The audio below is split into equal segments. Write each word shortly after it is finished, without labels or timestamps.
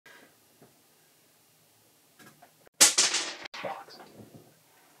spot.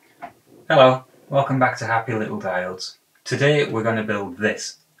 Hello, welcome back to Happy Little Diodes. Today we're going to build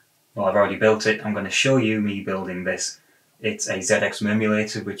this. Well, I've already built it. I'm going to show you me building this. It's a ZX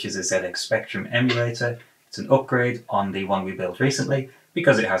Murmulator, which is a ZX Spectrum emulator. It's an upgrade on the one we built recently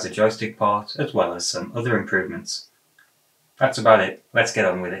because it has a joystick port as well as some other improvements. That's about it. Let's get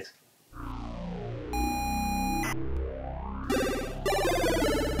on with it.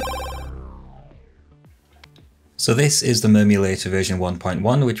 So this is the Murmulator version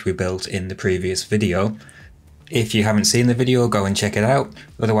 1.1 which we built in the previous video. If you haven't seen the video, go and check it out.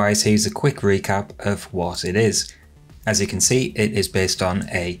 Otherwise, here's a quick recap of what it is. As you can see, it is based on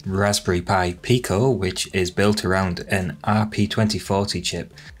a Raspberry Pi Pico, which is built around an RP2040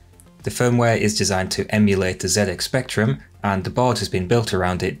 chip. The firmware is designed to emulate the ZX Spectrum, and the board has been built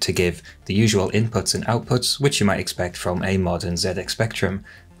around it to give the usual inputs and outputs which you might expect from a modern ZX Spectrum.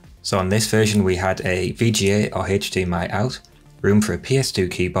 So on this version we had a VGA or HDMI out, room for a PS2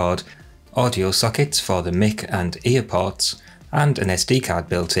 keyboard, audio sockets for the mic and ear ports, and an SD card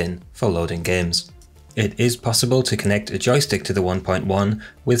built in for loading games. It is possible to connect a joystick to the 1.1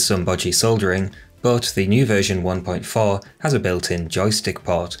 with some bodgy soldering, but the new version 1.4 has a built-in joystick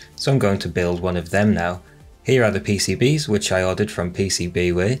port, so I'm going to build one of them now. Here are the PCBs which I ordered from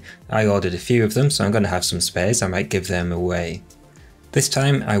PCBWay. I ordered a few of them, so I'm going to have some spares. I might give them away. This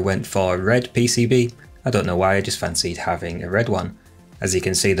time I went for a red PCB. I don't know why, I just fancied having a red one. As you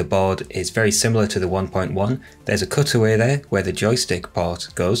can see, the board is very similar to the 1.1. There's a cutaway there where the joystick port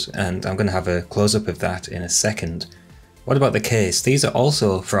goes, and I'm going to have a close-up of that in a second. What about the case? These are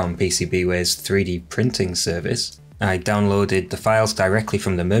also from PCBWay's 3D printing service. I downloaded the files directly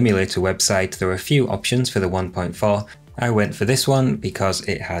from the Murmulator website. There are a few options for the 1.4. I went for this one because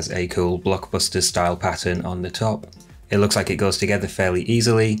it has a cool blockbuster style pattern on the top. It looks like it goes together fairly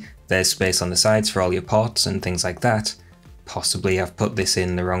easily. There's space on the sides for all your ports and things like that. Possibly I've put this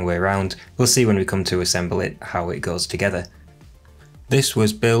in the wrong way around. We'll see when we come to assemble it how it goes together. This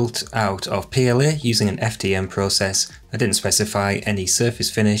was built out of PLA using an FDM process. I didn't specify any surface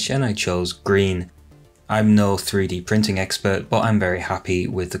finish and I chose green. I'm no 3D printing expert, but I'm very happy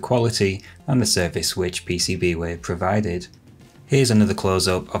with the quality and the service which PCBWay provided. Here's another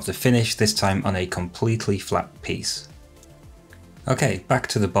close-up of the finish, this time on a completely flat piece. Okay, back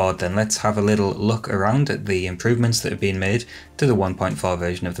to the board then. Let's have a little look around at the improvements that have been made to the 1.4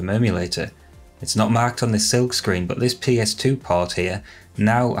 version of the Murmulator. It's not marked on this silk screen, but this PS2 port here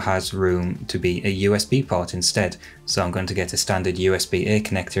now has room to be a USB port instead, so I'm going to get a standard USB-A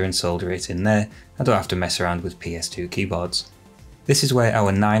connector and solder it in there. I don't have to mess around with PS2 keyboards. This is where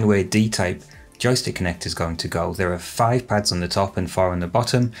our 9-way D-type joystick connector is going to go. There are 5 pads on the top and 4 on the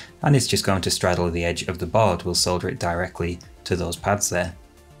bottom, and it's just going to straddle the edge of the board. We'll solder it directly to those pads there.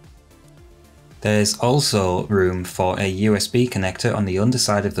 There's also room for a USB connector on the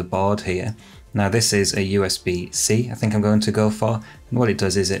underside of the board here. Now this is a USB-C I think I'm going to go for, and what it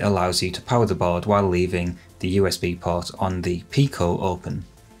does is it allows you to power the board while leaving the USB port on the Pico open.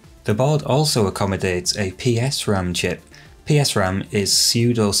 The board also accommodates a PS RAM chip. PS RAM is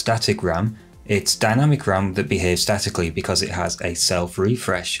pseudo-static RAM. It's dynamic RAM that behaves statically because it has a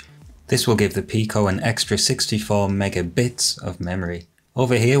self-refresh. This will give the Pico an extra 64 megabits of memory.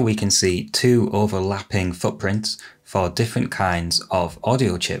 Over here we can see 2 overlapping footprints for different kinds of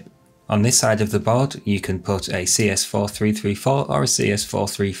audio chip. On this side of the board you can put a CS4334 or a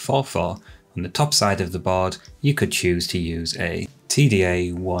CS4344. On the top side of the board you could choose to use a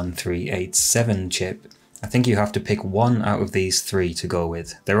TDA1387 chip. I think you have to pick one out of these 3 to go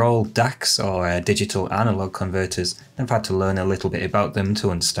with. They're all DACs or digital analog converters. I've had to learn a little bit about them to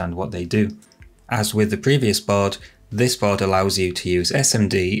understand what they do. As with the previous board, this board allows you to use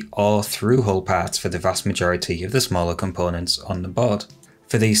SMD or through-hole parts for the vast majority of the smaller components on the board.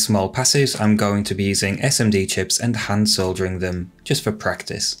 For these small passives, I'm going to be using SMD chips and hand soldering them just for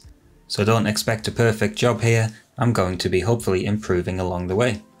practice. So don't expect a perfect job here. I'm going to be hopefully improving along the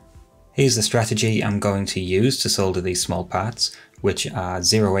way. Here's the strategy I'm going to use to solder these small parts, which are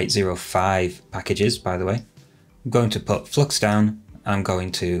 0805 packages by the way. I'm going to put flux down, I'm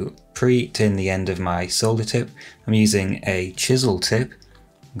going to pre-tin the end of my solder tip. I'm using a chisel tip.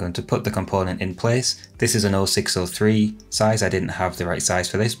 I'm going to put the component in place. This is an 0603 size, I didn't have the right size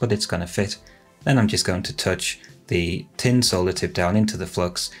for this, but it's going to fit. Then I'm just going to touch the tin solder tip down into the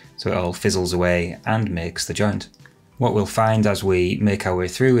flux so it all fizzles away and makes the joint. What we'll find as we make our way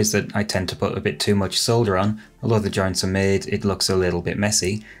through is that I tend to put a bit too much solder on. Although the joints are made, it looks a little bit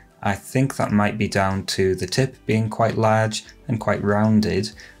messy. I think that might be down to the tip being quite large and quite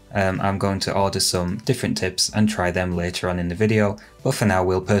rounded. I'm going to order some different tips and try them later on in the video, but for now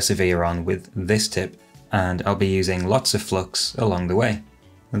we'll persevere on with this tip. and I'll be using lots of flux along the way.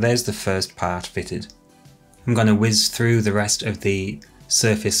 And there's the first part fitted. I'm going to whiz through the rest of the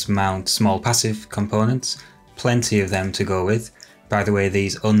surface mount small passive components, plenty of them to go with. By the way,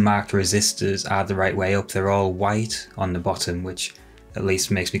 these unmarked resistors are the right way up. They're all white on the bottom, which at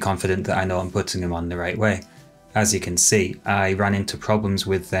least makes me confident that I know I'm putting them on the right way. As you can see, I ran into problems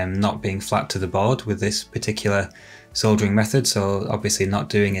with them not being flat to the board with this particular soldering method, so obviously not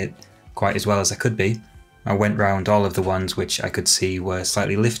doing it quite as well as I could be. I went round all of the ones which I could see were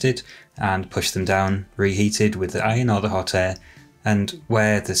slightly lifted and pushed them down, reheated with the iron or the hot air, and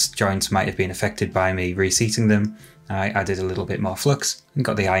where the joints might have been affected by me reseating them, I added a little bit more flux and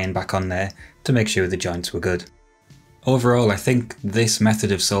got the iron back on there to make sure the joints were good. Overall, I think this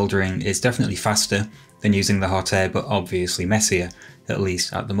method of soldering is definitely faster than using the hot air, but obviously messier, at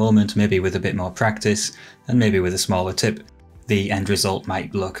least at the moment. Maybe with a bit more practice and maybe with a smaller tip, the end result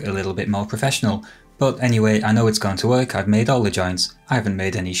might look a little bit more professional. But anyway, I know it's going to work. I've made all the joints, I haven't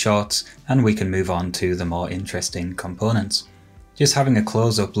made any shorts, and we can move on to the more interesting components. Just having a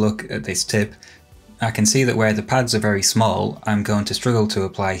close-up look at this tip, I can see that where the pads are very small, I'm going to struggle to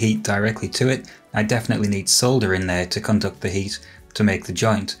apply heat directly to it. I definitely need solder in there to conduct the heat to make the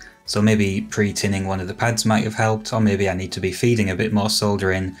joint. So maybe pre-tinning one of the pads might have helped, or maybe I need to be feeding a bit more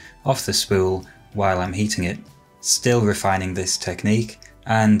solder in off the spool while I'm heating it. Still refining this technique,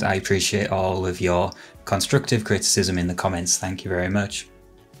 and I appreciate all of your constructive criticism in the comments. Thank you very much.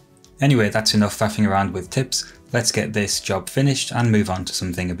 Anyway, that's enough faffing around with tips. Let's get this job finished and move on to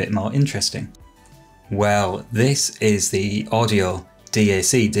something a bit more interesting. Well, this is the audio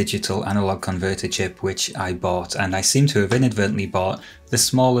DAC, digital analog converter chip, which I bought, and I seem to have inadvertently bought the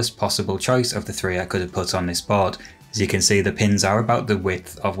smallest possible choice of the three I could have put on this board. As you can see, the pins are about the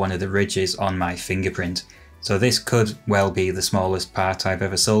width of one of the ridges on my fingerprint. So this could well be the smallest part I've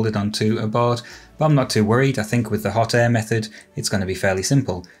ever soldered onto a board, but I'm not too worried. I think with the hot air method, it's going to be fairly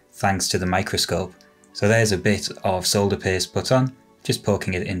simple, thanks to the microscope. So there's a bit of solder paste put on, just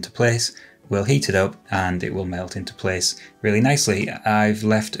poking it into place. We'll heat it up and it will melt into place really nicely. I've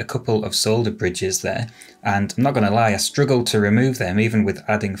left a couple of solder bridges there, and I'm not going to lie, I struggled to remove them even with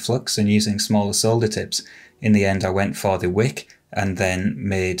adding flux and using smaller solder tips. In the end I went for the wick and then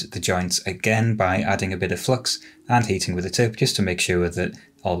made the joints again by adding a bit of flux and heating with a tip just to make sure that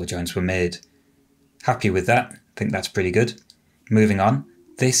all the joints were made. Happy with that, I think that's pretty good. Moving on,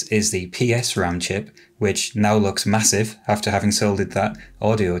 this is the PS RAM chip, which now looks massive after having soldered that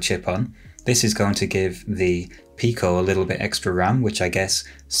audio chip on. This is going to give the Pico a little bit extra RAM, which I guess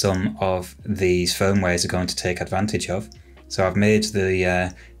some of these firmwares are going to take advantage of. So I've made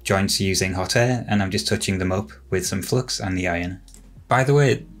the joints using hot air and I'm just touching them up with some flux and the iron. By the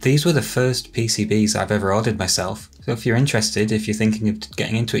way, these were the first PCBs I've ever ordered myself, so if you're interested, if you're thinking of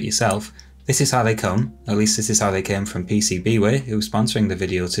getting into it yourself, this is how they come. At least this is how they came from PCBway, who's sponsoring the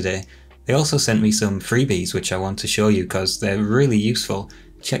video today. They also sent me some freebies which I want to show you because they're really useful.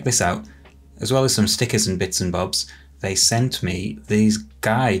 Check this out. As well as some stickers and bits and bobs, they sent me these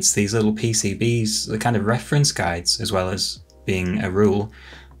guides, these little PCBs, the kind of reference guides, as well as being a rule.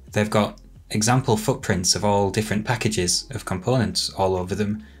 They've got example footprints of all different packages of components all over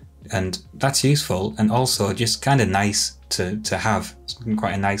them, and that's useful and also just kind of nice to have. It's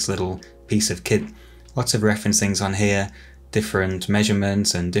quite a nice little piece of kit. Lots of reference things on here, different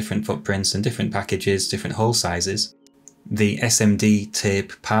measurements and different footprints and different packages, different hole sizes. The SMD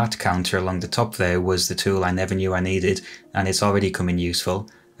tape part counter along the top there was the tool I never knew I needed, and it's already come in useful.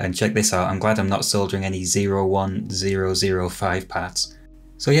 And check this out, I'm glad I'm not soldering any 01005 parts.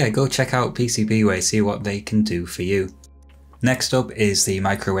 So yeah, go check out PCBway, see what they can do for you. Next up is the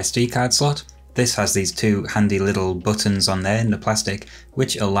micro SD card slot. This has these two handy little buttons on there in the plastic,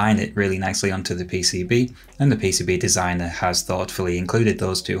 which align it really nicely onto the PCB, and the PCB designer has thoughtfully included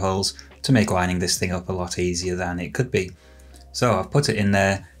those two holes to make lining this thing up a lot easier than it could be. So I've put it in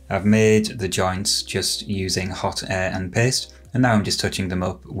there, I've made the joints just using hot air and paste, and now I'm just touching them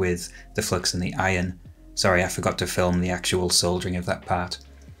up with the flux and the iron. Sorry, I forgot to film the actual soldering of that part.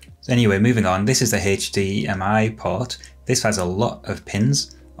 So anyway, moving on, this is the HDMI port. This has a lot of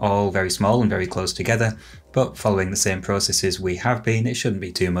pins, all very small and very close together, but following the same processes we have been, it shouldn't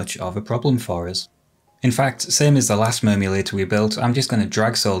be too much of a problem for us. In fact, same as the last Murmulator we built, I'm just going to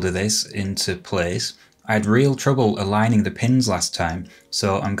drag solder this into place. I had real trouble aligning the pins last time,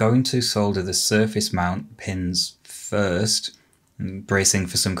 so I'm going to solder the surface mount pins first. I'm bracing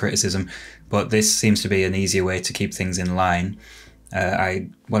for some criticism, but this seems to be an easier way to keep things in line.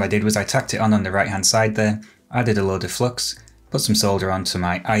 What I did was I tacked it on the right hand side there, added a load of flux, put some solder onto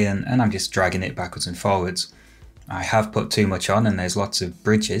my iron, and I'm just dragging it backwards and forwards. I have put too much on and there's lots of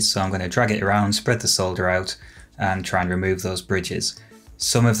bridges, so I'm going to drag it around, spread the solder out and try and remove those bridges.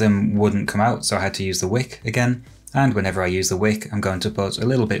 Some of them wouldn't come out, so I had to use the wick again, and whenever I use the wick I'm going to put a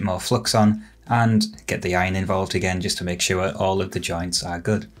little bit more flux on and get the iron involved again just to make sure all of the joints are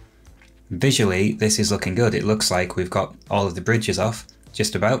good. Visually this is looking good. It looks like we've got all of the bridges off,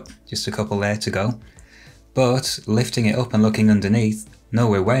 just about, just a couple there to go. But lifting it up and looking underneath, no,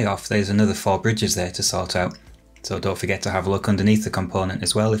 we're way off. There's another 4 bridges there to sort out. So don't forget to have a look underneath the component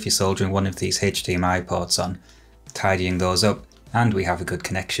as well if you're soldering one of these HDMI ports on, tidying those up, and we have a good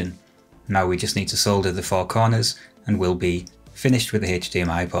connection. Now we just need to solder the 4 corners and we'll be finished with the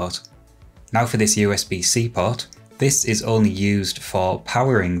HDMI port. Now for this USB-C port, this is only used for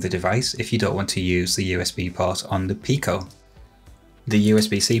powering the device if you don't want to use the USB port on the Pico. The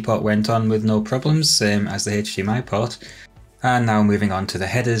USB-C port went on with no problems, same as the HDMI port. And now moving on to the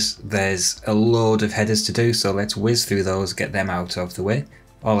headers, there's a load of headers to do, so let's whiz through those, get them out of the way.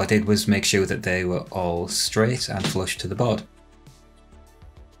 All I did was make sure that they were all straight and flush to the board.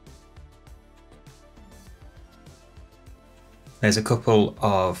 There's a couple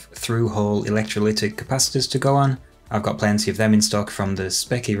of through-hole electrolytic capacitors to go on. I've got plenty of them in stock from the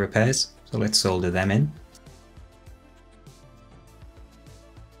Specky repairs, so let's solder them in.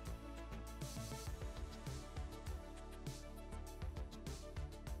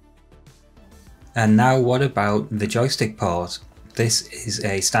 And now what about the joystick port? This is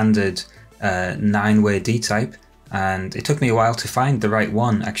a standard 9-way D-type, and it took me a while to find the right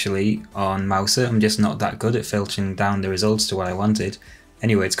one actually on Mouser. I'm just not that good at filtering down the results to what I wanted.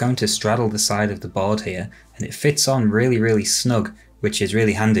 Anyway, it's going to straddle the side of the board here, and it fits on really snug, which is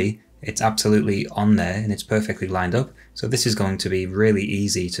really handy. It's absolutely on there and it's perfectly lined up, so this is going to be really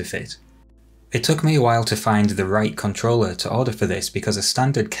easy to fit. It took me a while to find the right controller to order for this because a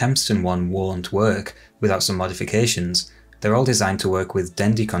standard Kempston one won't work without some modifications. They're all designed to work with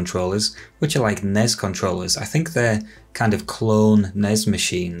Dendy controllers, which are like NES controllers. I think they're kind of clone NES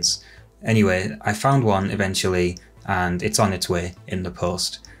machines. Anyway, I found one eventually and it's on its way in the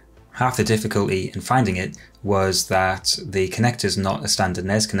post. Half the difficulty in finding it was that the connector's not a standard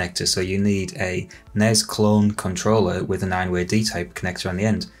NES connector, so you need a NES clone controller with a 9-way D-type connector on the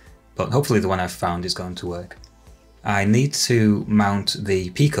end. But hopefully the one I've found is going to work. I need to mount the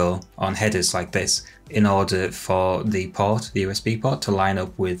Pico on headers like this in order for the port, the USB port, to line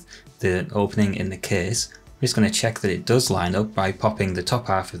up with the opening in the case. I'm just going to check that it does line up by popping the top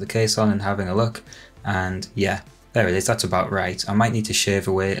half of the case on and having a look, and yeah, there it is, that's about right. I might need to shave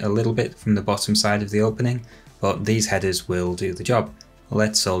away a little bit from the bottom side of the opening, but these headers will do the job.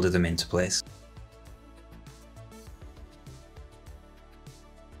 Let's solder them into place.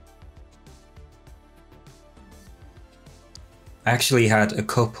 I actually had a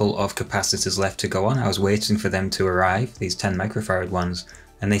couple of capacitors left to go on. I was waiting for them to arrive, these 10 microfarad ones,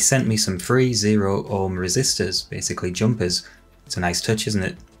 and they sent me some free 0 ohm resistors, basically jumpers. It's a nice touch, isn't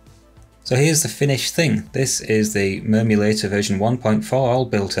it? So here's the finished thing. This is the Murmulator version 1.4 all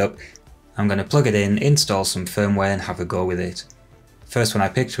built up. I'm going to plug it in, install some firmware and have a go with it. First one I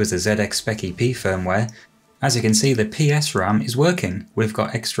picked was the ZX Spec EP firmware. As you can see, the PS RAM is working. We've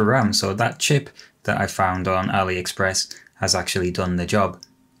got extra RAM, so that chip that I found on AliExpress has actually done the job.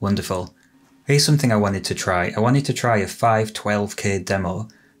 Wonderful. Here's something I wanted to try. I wanted to try a 512K demo.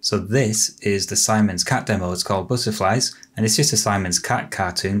 So this is the Simon's Cat demo. It's called Butterflies, and it's just a Simon's Cat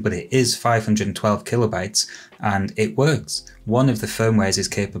cartoon, but it is 512 kilobytes, and it works. One of the firmwares is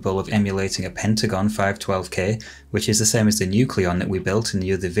capable of emulating a Pentagon 512K, which is the same as the Nucleon that we built in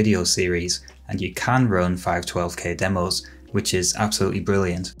the other video series, and you can run 512K demos, which is absolutely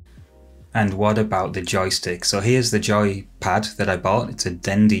brilliant. And what about the joystick? So here's the joypad that I bought. It's a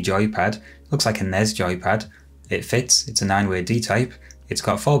Dendy joypad. Looks like a NES joypad. It fits. It's a 9-way D-type. It's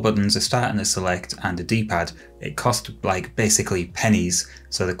got 4 buttons, a start and a select, and a D-pad. It cost like basically pennies,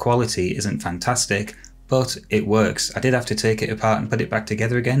 so the quality isn't fantastic, but it works. I did have to take it apart and put it back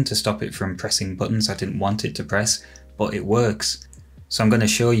together again to stop it from pressing buttons I didn't want it to press, but it works. So I'm going to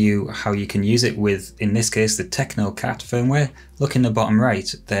show you how you can use it with, in this case, the Techno Cat firmware. Look in the bottom right,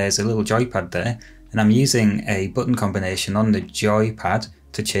 there's a little joypad there, and I'm using a button combination on the joypad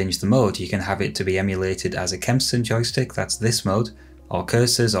to change the mode. You can have it to be emulated as a Kempston joystick, that's this mode, or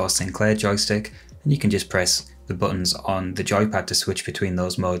cursors or Sinclair joystick, and you can just press the buttons on the joypad to switch between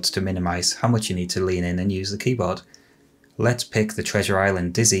those modes to minimise how much you need to lean in and use the keyboard. Let's pick the Treasure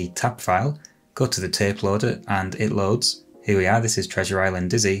Island Dizzy tap file, go to the tape loader and it loads. Here we are, this is Treasure Island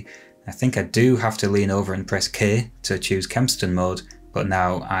Dizzy. I think I do have to lean over and press K to choose Kempston mode, but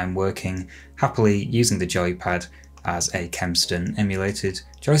now I'm working happily using the joypad as a Kempston emulated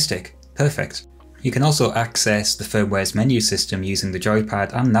joystick. Perfect. You can also access the firmware's menu system using the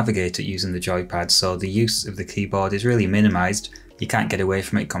joypad and navigate it using the joypad, so the use of the keyboard is really minimised. You can't get away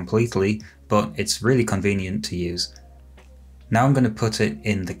from it completely, but it's really convenient to use. Now I'm going to put it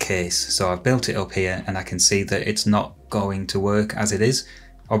in the case, so I've built it up here and I can see that it's not going to work as it is.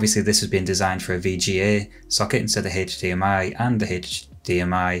 Obviously this has been designed for a VGA socket instead of HDMI, and the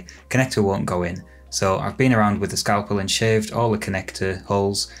HDMI connector won't go in. So I've been around with the scalpel and shaved all the connector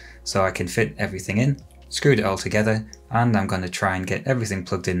holes so I can fit everything in, screwed it all together, and I'm going to try and get everything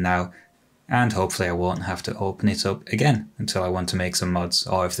plugged in now, and hopefully I won't have to open it up again until I want to make some mods,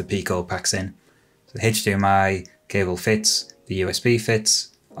 or if the Pico packs in. So the HDMI cable fits, the USB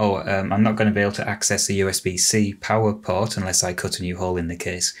fits. I'm not going to be able to access the USB-C power port unless I cut a new hole in the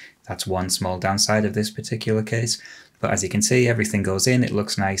case. That's one small downside of this particular case, but as you can see everything goes in, it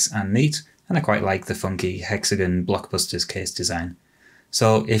looks nice and neat, and I quite like the funky hexagon Blockbusters case design.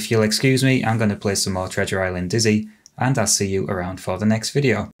 So if you'll excuse me, I'm going to play some more Treasure Island Dizzy, and I'll see you around for the next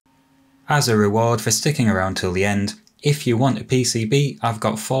video. As a reward for sticking around till the end, if you want a PCB, I've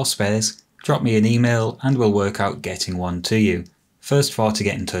got 4 spares. Drop me an email and we'll work out getting one to you. First 4 to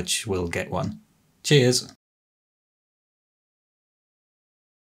get in touch will get one. Cheers!